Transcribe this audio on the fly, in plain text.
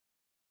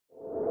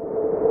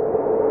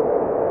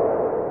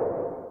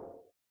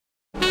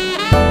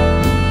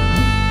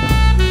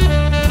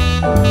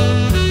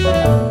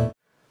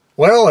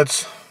Well,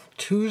 it's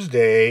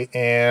Tuesday,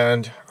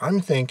 and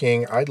I'm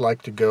thinking I'd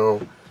like to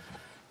go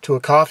to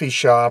a coffee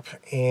shop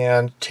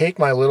and take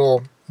my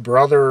little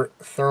Brother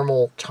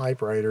thermal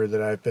typewriter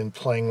that I've been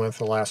playing with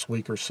the last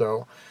week or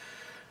so,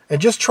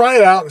 and just try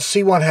it out and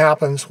see what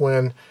happens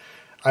when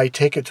I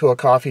take it to a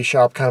coffee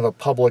shop, kind of a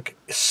public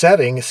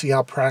setting, see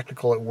how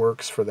practical it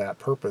works for that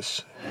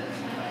purpose.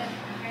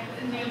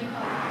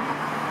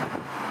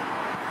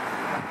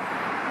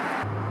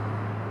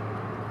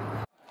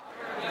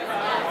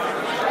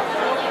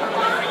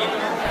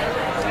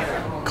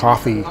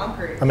 Coffee.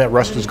 I'm at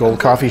Rusta's Gold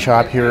Coffee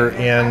Shop here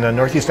in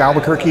Northeast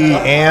Albuquerque,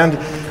 and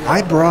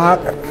I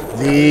brought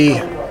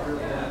the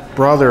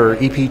Brother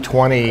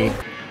EP20.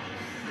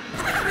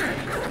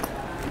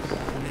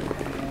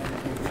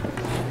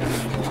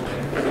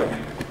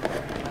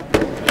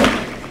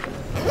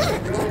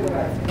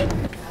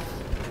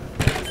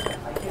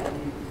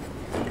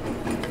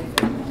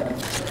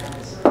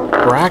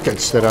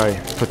 Brackets that I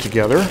put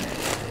together.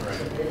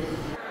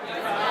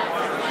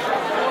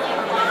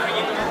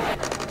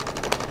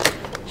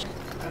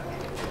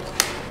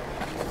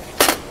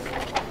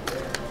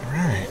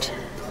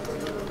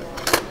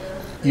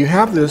 You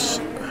have this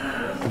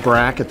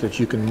bracket that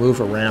you can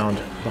move around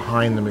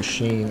behind the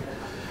machine,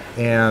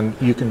 and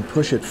you can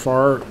push it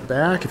far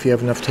back if you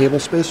have enough table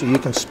space, or you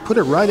can put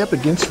it right up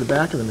against the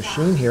back of the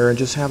machine here and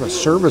just have a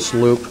service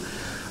loop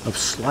of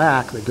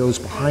slack that goes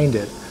behind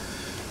it,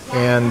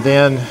 and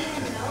then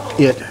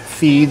it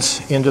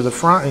feeds into the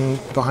front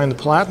and behind the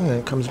platen, and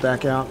it comes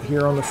back out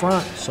here on the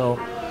front. So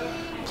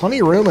plenty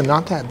of room and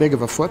not that big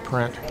of a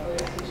footprint.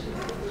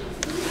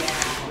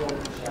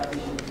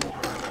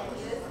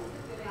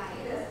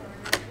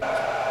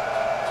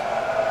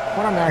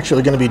 What I'm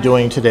actually going to be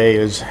doing today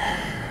is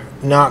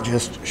not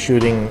just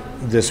shooting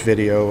this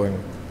video,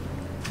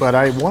 but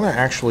I want to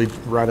actually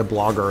write a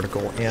blog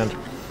article, and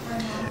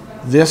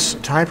this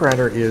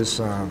typewriter is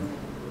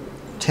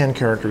 10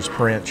 characters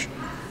per inch,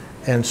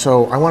 and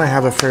so I want to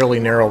have a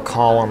fairly narrow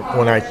column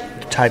when I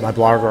type my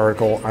blog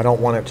article. I don't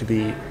want it to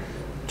be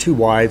too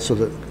wide, so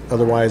that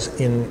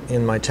otherwise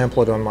in my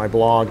template on my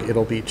blog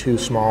it'll be too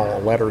small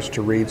letters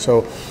to read.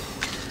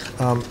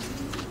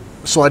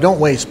 So I don't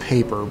waste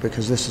paper,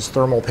 because this is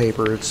thermal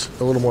paper. It's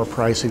a little more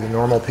pricey than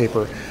normal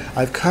paper.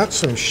 I've cut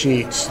some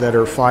sheets that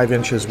are 5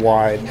 inches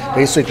wide,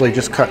 basically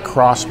just cut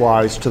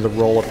crosswise to the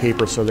roll of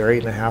paper, so they're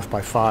 8.5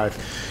 by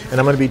 5. And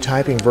I'm going to be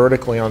typing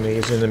vertically on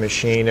these in the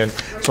machine. And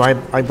so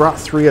I brought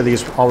 3 of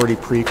these already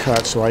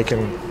pre-cut, so I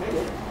can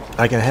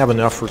have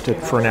enough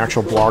for an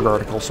actual blog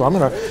article. So I'm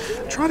going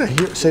to try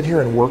to sit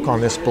here and work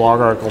on this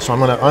blog article. So I'm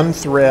going to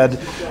unthread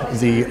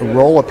the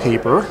roll of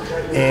paper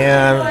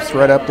and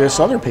thread up this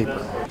other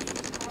paper.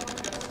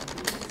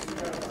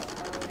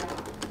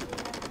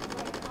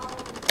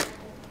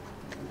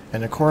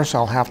 And of course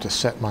I'll have to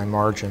set my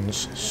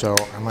margins, so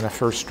I'm going to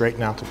first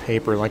straighten out the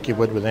paper like you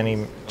would with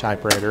any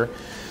typewriter.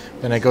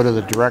 Then I go to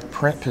the direct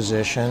print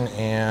position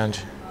and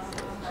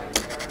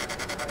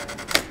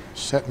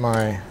set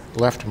my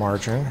left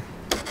margin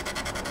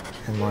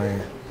and my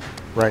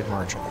right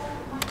margin.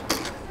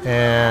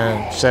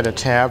 And set a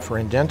tab for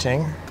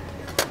indenting.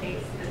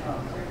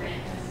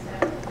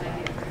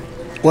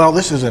 Well,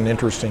 this is an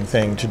interesting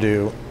thing to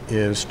do,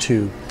 is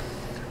to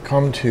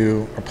come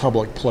to a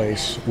public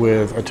place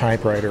with a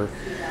typewriter,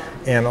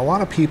 and a lot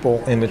of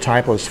people in the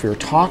typosphere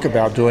talk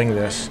about doing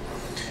this,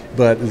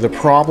 but the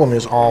problem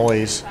is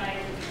always,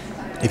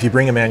 if you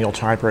bring a manual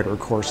typewriter, of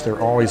course, they're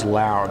always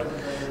loud,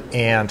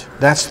 and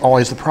that's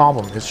always the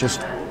problem. It's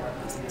just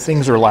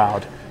things are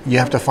loud. You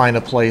have to find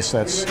a place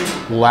that's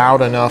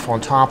loud enough on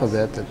top of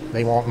it that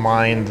they won't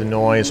mind the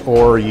noise,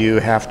 or you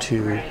have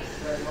to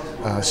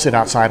sit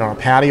outside on a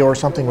patio or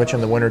something, which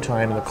in the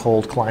wintertime in the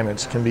cold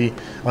climates can be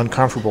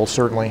uncomfortable,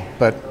 certainly.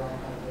 But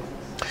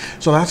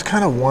so that's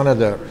kind of one of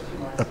the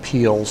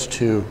appeals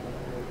to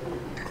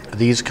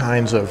these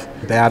kinds of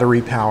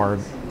battery-powered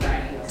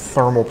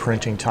thermal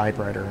printing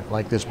typewriter,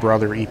 like this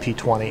Brother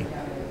EP20,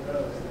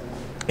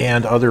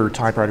 and other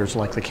typewriters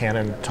like the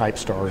Canon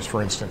TypeStars,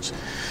 for instance.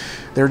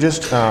 They're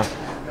just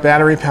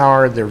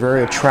battery-powered. They're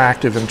very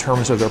attractive in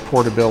terms of their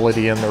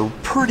portability, and they're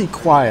pretty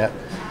quiet.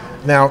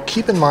 Now,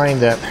 keep in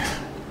mind that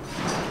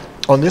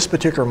on this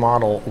particular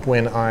model,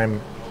 when I'm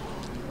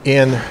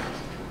in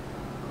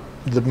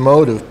the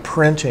mode of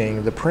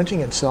printing, the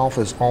printing itself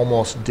is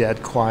almost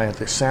dead quiet.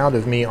 The sound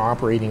of me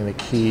operating the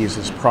keys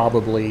is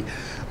probably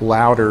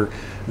louder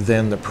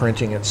than the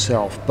printing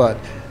itself. But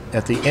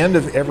at the end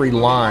of every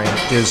line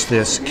is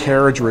this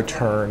carriage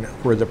return,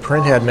 where the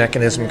printhead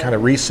mechanism kind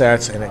of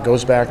resets and it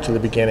goes back to the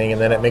beginning, and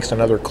then it makes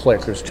another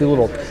click. There's 2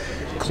 little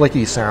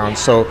clicky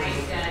sounds. So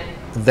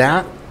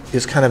that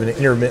is kind of an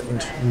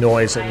intermittent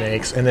noise it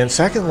makes. And then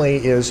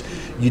secondly is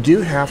you do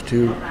have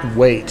to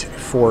wait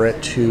for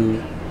it to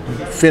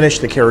finish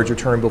the carriage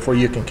return before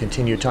you can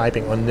continue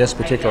typing on this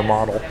particular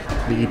model,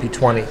 the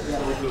EP20.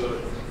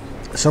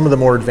 Some of the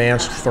more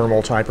advanced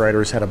thermal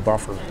typewriters had a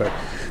buffer, but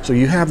so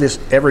you have this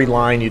every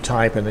line you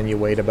type and then you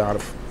wait about a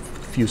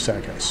few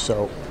seconds.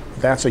 So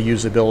that's a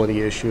usability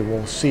issue.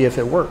 We'll see if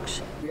it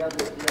works.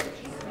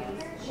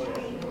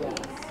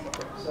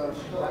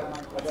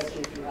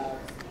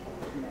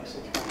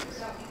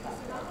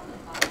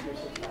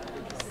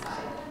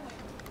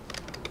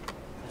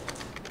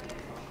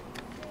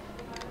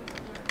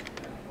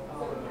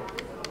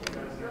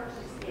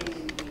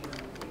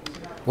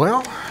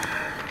 Well,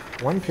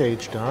 one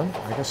page done.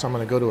 I guess I'm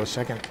going to go to a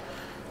second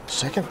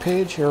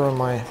page here on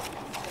my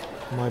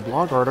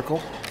blog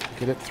article.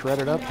 Get it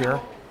threaded up here.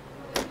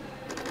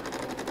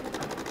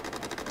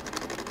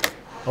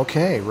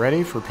 Okay,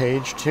 ready for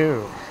page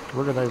 2.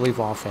 Where did I leave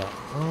off at?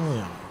 Oh,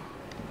 yeah.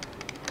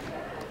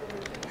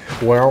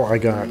 Well, I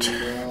got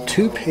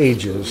 2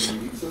 pages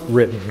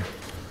written,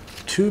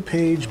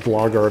 2-page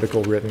blog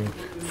article written,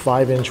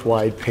 5-inch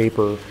wide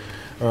paper.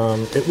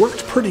 It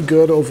worked pretty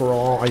good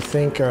overall. I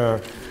think I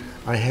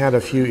had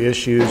a few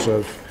issues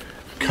of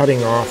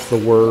cutting off the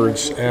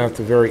words at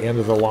the very end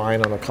of the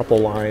line on a couple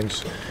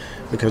lines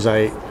because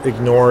I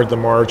ignored the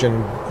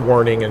margin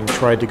warning and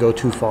tried to go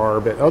too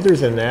far. But other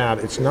than that,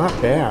 it's not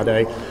bad.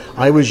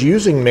 I was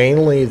using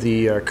mainly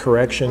the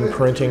correction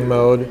printing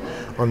mode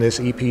on this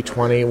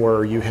EP20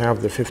 where you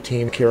have the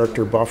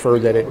 15-character buffer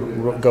that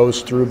it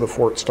goes through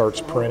before it starts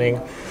printing.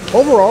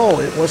 Overall,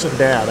 it wasn't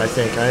bad, I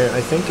think.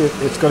 I think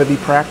it's going to be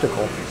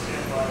practical.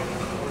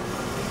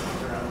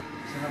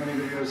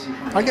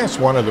 I guess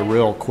one of the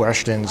real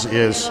questions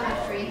is,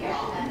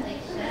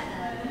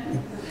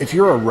 if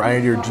you're a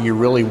writer, do you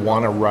really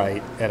want to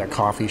write at a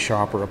coffee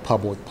shop or a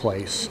public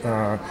place?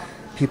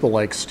 People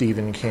like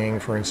Stephen King,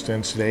 for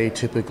instance, they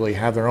typically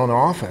have their own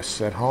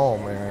office at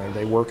home.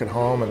 They work at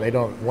home and they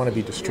don't want to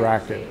be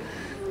distracted.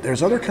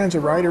 There's other kinds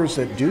of writers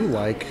that do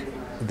like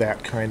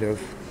that kind of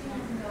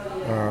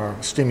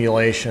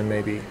stimulation,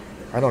 maybe.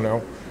 I don't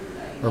know.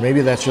 Or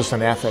maybe that's just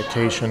an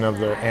affectation of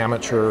the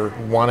amateur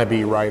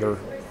wannabe writer.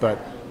 But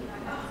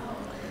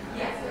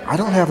I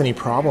don't have any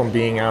problem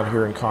being out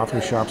here in coffee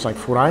shops. Like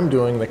what I'm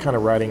doing, the kind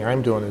of writing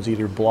I'm doing is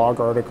either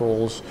blog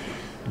articles,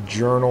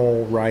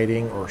 journal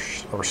writing, or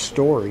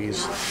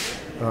stories.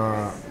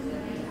 I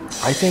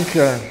think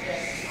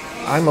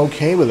I'm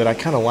okay with it. I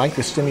kind of like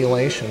the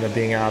stimulation of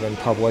being out in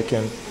public,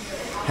 and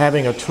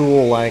having a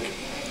tool like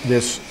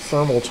this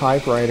thermal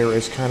typewriter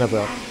is kind of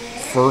a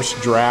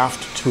first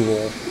draft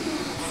tool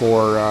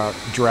for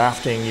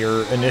drafting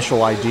your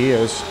initial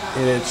ideas.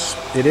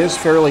 It is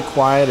fairly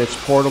quiet, it's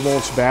portable,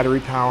 it's battery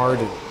powered,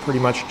 pretty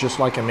much just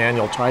like a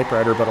manual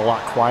typewriter, but a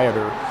lot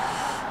quieter.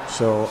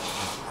 So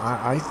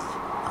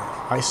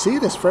I see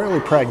it as fairly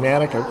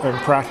pragmatic and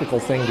practical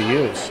thing to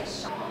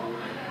use.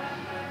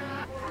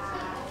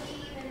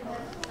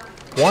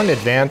 One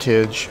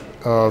advantage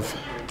of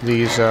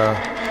these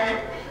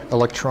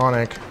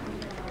electronic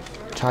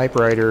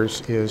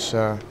typewriters is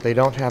they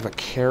don't have a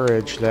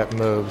carriage that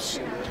moves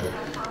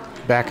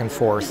back and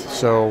forth,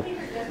 so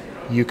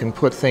you can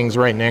put things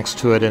right next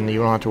to it and you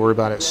don't have to worry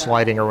about it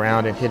sliding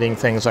around and hitting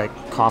things like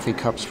coffee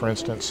cups, for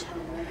instance.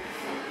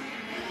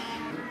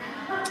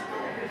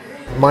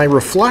 My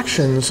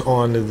reflections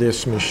on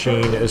this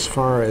machine as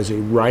far as a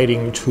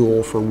writing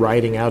tool for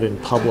writing out in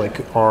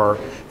public are,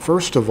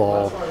 first of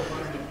all,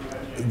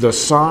 the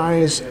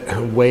size,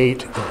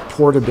 weight,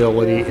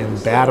 portability,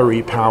 and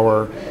battery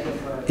power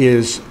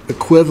is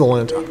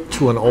equivalent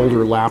to an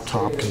older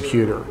laptop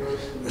computer.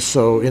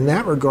 So in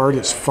that regard,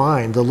 it's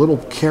fine. The little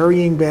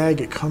carrying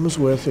bag it comes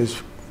with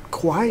is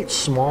quite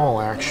small,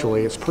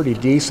 actually. It's pretty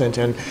decent,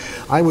 and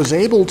I was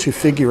able to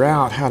figure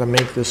out how to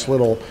make this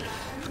little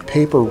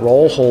paper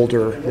roll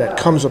holder that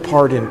comes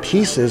apart in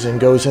pieces and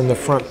goes in the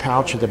front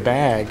pouch of the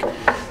bag,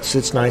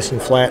 sits nice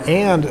and flat,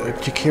 and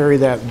to carry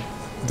the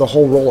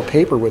whole roll of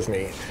paper with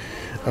me.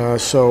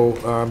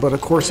 But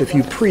of course, if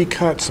you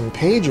pre-cut some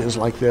pages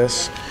like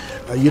this,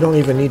 you don't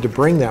even need to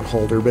bring that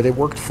holder, but it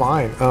worked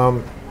fine.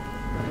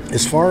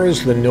 As far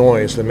as the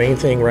noise, the main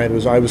thing, right,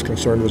 I was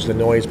concerned was the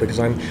noise, because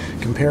I'm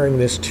comparing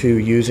this to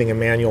using a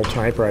manual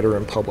typewriter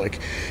in public.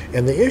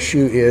 And the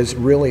issue is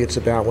really it's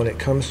about when it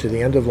comes to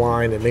the end of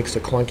line, it makes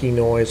a clunky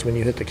noise when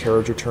you hit the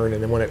carriage return,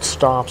 and then when it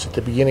stops at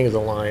the beginning of the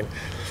line,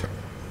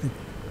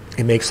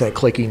 it makes that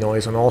clicky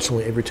noise, and also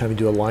every time you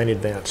do a line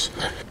advance.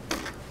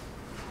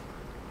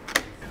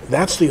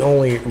 That's the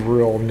only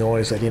real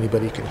noise that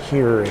anybody can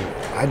hear, and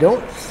I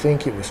don't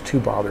think it was too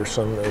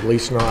bothersome, at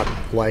least not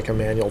like a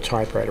manual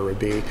typewriter would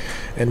be.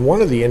 And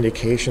one of the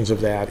indications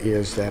of that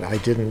is that I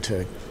didn't,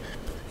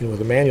 with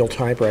a manual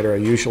typewriter, I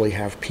usually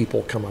have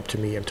people come up to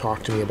me and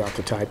talk to me about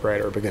the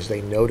typewriter because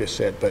they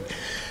notice it, but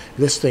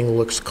this thing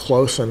looks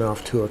close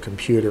enough to a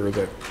computer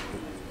that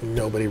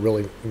nobody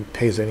really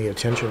pays any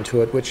attention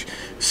to it, which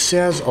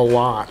says a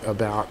lot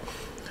about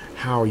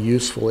how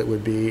useful it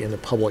would be in a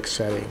public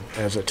setting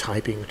as a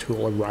typing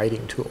tool, a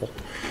writing tool.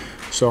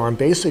 So I'm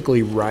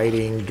basically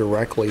writing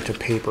directly to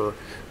paper.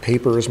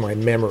 Paper is my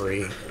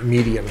memory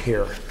medium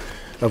here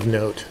of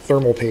note,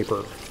 thermal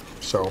paper.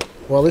 So,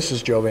 well, this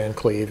is Joe Van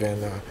Cleve,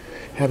 and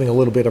having a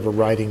little bit of a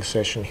writing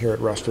session here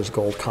at Rusta's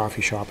Gold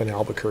Coffee Shop in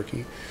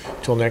Albuquerque.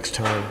 Till next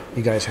time,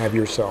 you guys have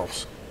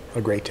yourselves a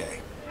great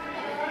day.